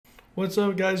What's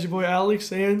up, guys? Your boy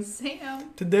Alex and Sam.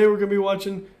 Today we're gonna be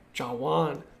watching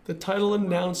JAWAN, the title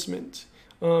announcement.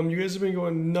 You guys have been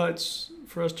going nuts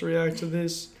for us to react to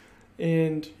this,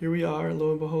 and here we are.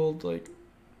 Lo and behold,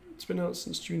 it's been out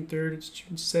since June 3rd. It's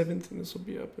June 7th, and this will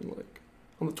be up in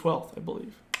on the 12th, I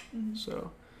believe.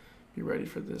 So be ready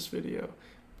for this video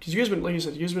because you guys been, like you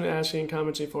said, you guys been asking and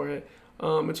commenting for it.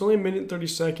 It's only a minute and 30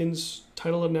 seconds.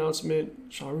 Title announcement.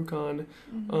 Shah Rukh.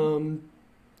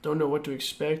 Don't know what to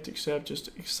expect except just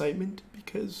excitement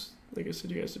because, like I said,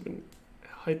 you guys have been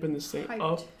hyping this thing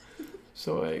up.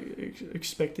 So I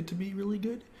expect it to be really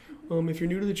good. If you're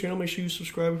new to the channel, make sure you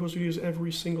subscribe. We post videos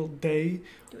every single day.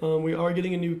 We are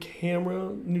getting a new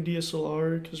camera, new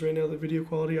DSLR, because right now the video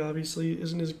quality obviously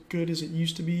isn't as good as it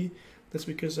used to be. That's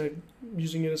because I'm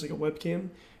using it as like a webcam,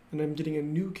 and I'm getting a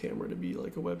new camera to be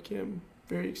like a webcam.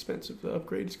 Very expensive. The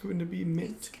upgrade is going to be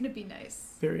mint. It's going to be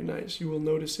nice. Very nice. You will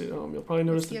notice it. You'll probably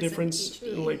notice the difference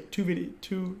in like two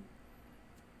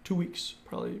weeks.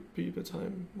 Probably be the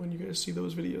time when you guys see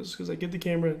those videos, because I get the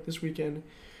camera this weekend.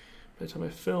 By the time I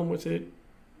film with it,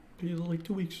 it'll be like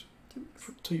 2 weeks. 2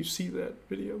 weeks till you see that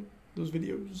video. Those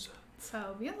videos.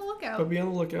 So be on the lookout. But be on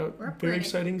the lookout. We're very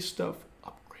exciting stuff.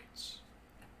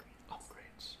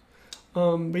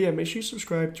 But yeah, make sure you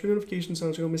subscribe, turn notifications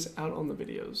on so you don't miss out on the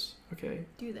videos. Okay?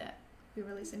 Do that. We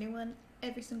release a new one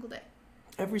every single day.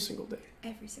 Every single day.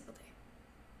 Every single day.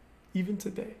 Even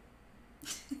today.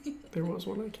 There was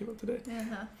one that came up today.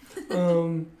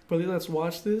 But let's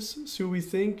watch this, see what we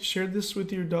think. Share this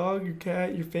with your dog, your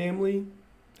cat, your family,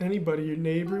 anybody, your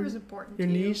neighbor, your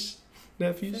niece,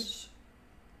 nephews. Fish.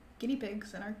 Guinea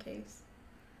pigs in our case.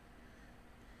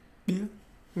 Yeah.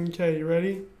 Okay, you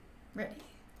ready? Ready.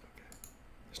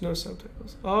 There's no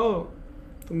subtitles. Oh,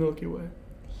 the Milky Way.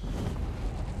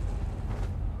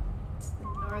 It's the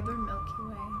Northern Milky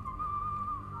Way.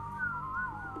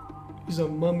 He's a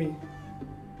mummy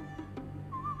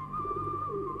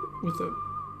with a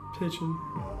pigeon.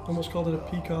 Almost called it a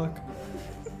peacock.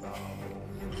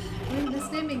 Are we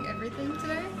misnaming everything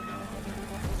today?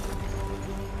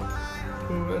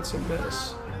 Ooh, that's a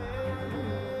mess.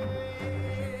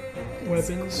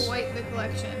 Weapons. It's quite the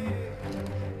collection.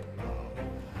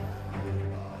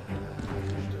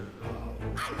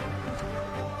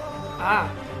 Ah!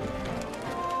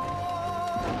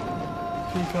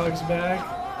 Peacock's back.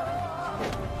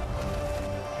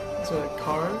 Is that a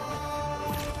car?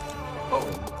 Oh!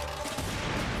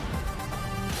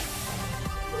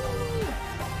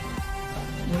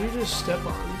 What did you just step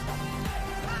on?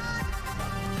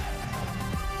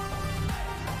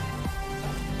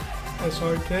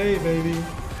 SRK, baby.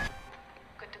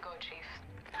 Good to go, Chief.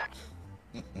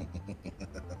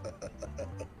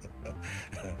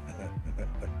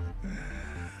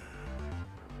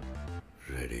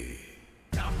 Ready.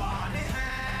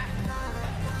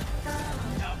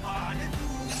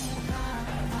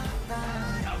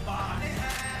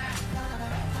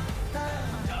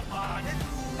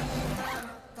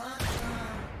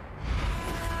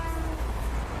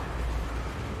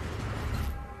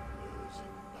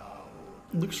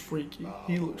 Looks freaky.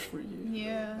 He looks freaky.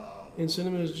 Yeah. In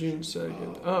cinemas June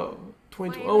 2nd. Oh,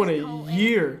 2020. Oh, in a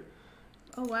year.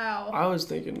 Oh, wow. I was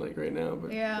thinking like right now,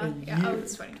 but yeah. Oh,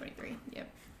 It's 2023. Yep.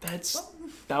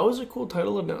 That was a cool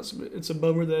title announcement. It's a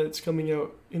bummer that it's coming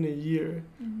out in a year.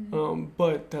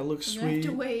 But that looks sweet.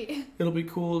 Have to wait. It'll be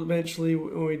cool eventually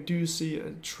when we do see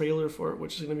a trailer for it,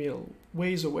 which is gonna be a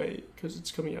ways away because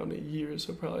it's coming out in a year,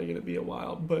 so probably gonna be a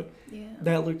while. But yeah,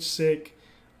 that looked sick.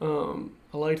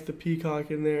 I liked the peacock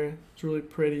in there. It's really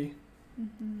pretty.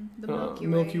 The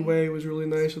Milky Way was really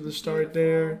nice with the start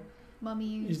there.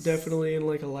 Mummies. He's definitely in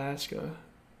like Alaska,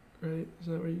 right? Is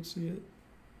that where you'd see it?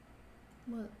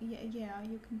 Well, yeah,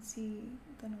 you can see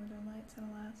the Northern Lights in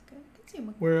Alaska. You can see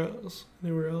them. Where else?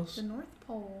 Anywhere else? The North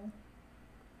Pole.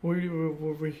 Where I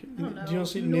don't know. You don't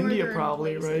see it in India,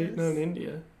 probably, places. right? Not in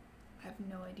India. I have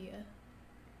no idea.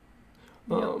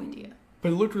 No idea.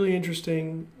 But it looked really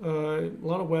interesting. A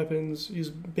lot of weapons. He's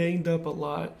banged up a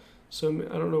lot. So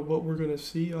I don't know what we're going to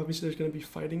see. Obviously, there's going to be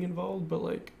fighting involved, but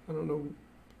I don't know.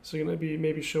 Is it going to be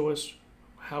maybe show us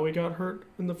how he got hurt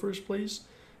in the first place?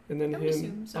 And then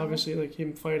obviously,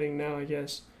 him fighting now, I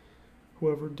guess,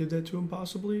 whoever did that to him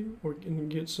possibly, or can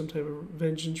get some type of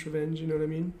revenge, you know what I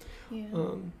mean?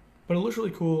 Yeah. But it looks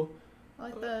really cool.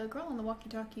 Like the girl on the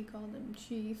walkie-talkie called him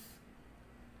Chief.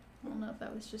 I don't know if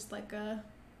that was just like a...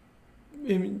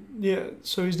 I mean, yeah,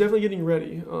 so he's definitely getting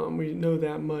ready. We know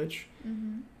that much.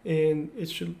 And it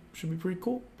should be pretty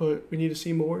cool, but we need to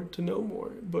see more to know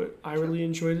more. But I really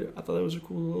enjoyed it. I thought that was a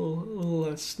cool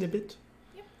little snippet.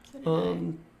 Yep.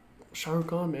 Shah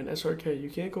Rukh, man, SRK. You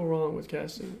can't go wrong with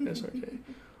casting SRK.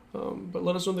 But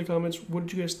let us know in the comments, what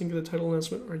did you guys think of the title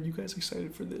announcement? Are you guys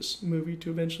excited for this movie to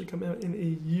eventually come out in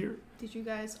a year? Did you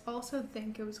guys also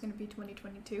think it was going to be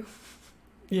 2022?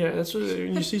 Yeah, that's what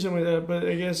you see something like that, but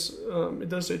I guess it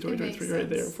does say 2023 right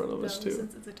there in front of us too.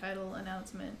 Since it's a title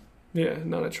announcement. Yeah,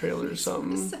 not a trailer or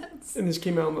something. Sense. And this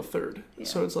came out on the 3rd, Yeah.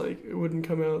 so it's like it wouldn't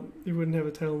come out. You wouldn't have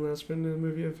a title announcement, and the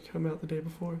movie have come out the day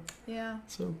before. Yeah.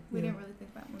 So We yeah. didn't really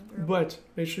think that one through. But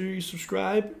make sure you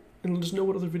subscribe and let us know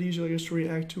what other videos you'd like us to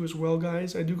react to as well,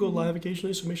 guys. I do go live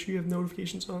occasionally, so make sure you have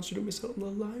notifications on so you don't miss out on the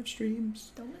live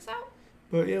streams. Don't miss out.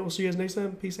 But yeah, we'll see you guys next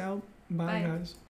time. Peace out. Bye. Bye. Guys.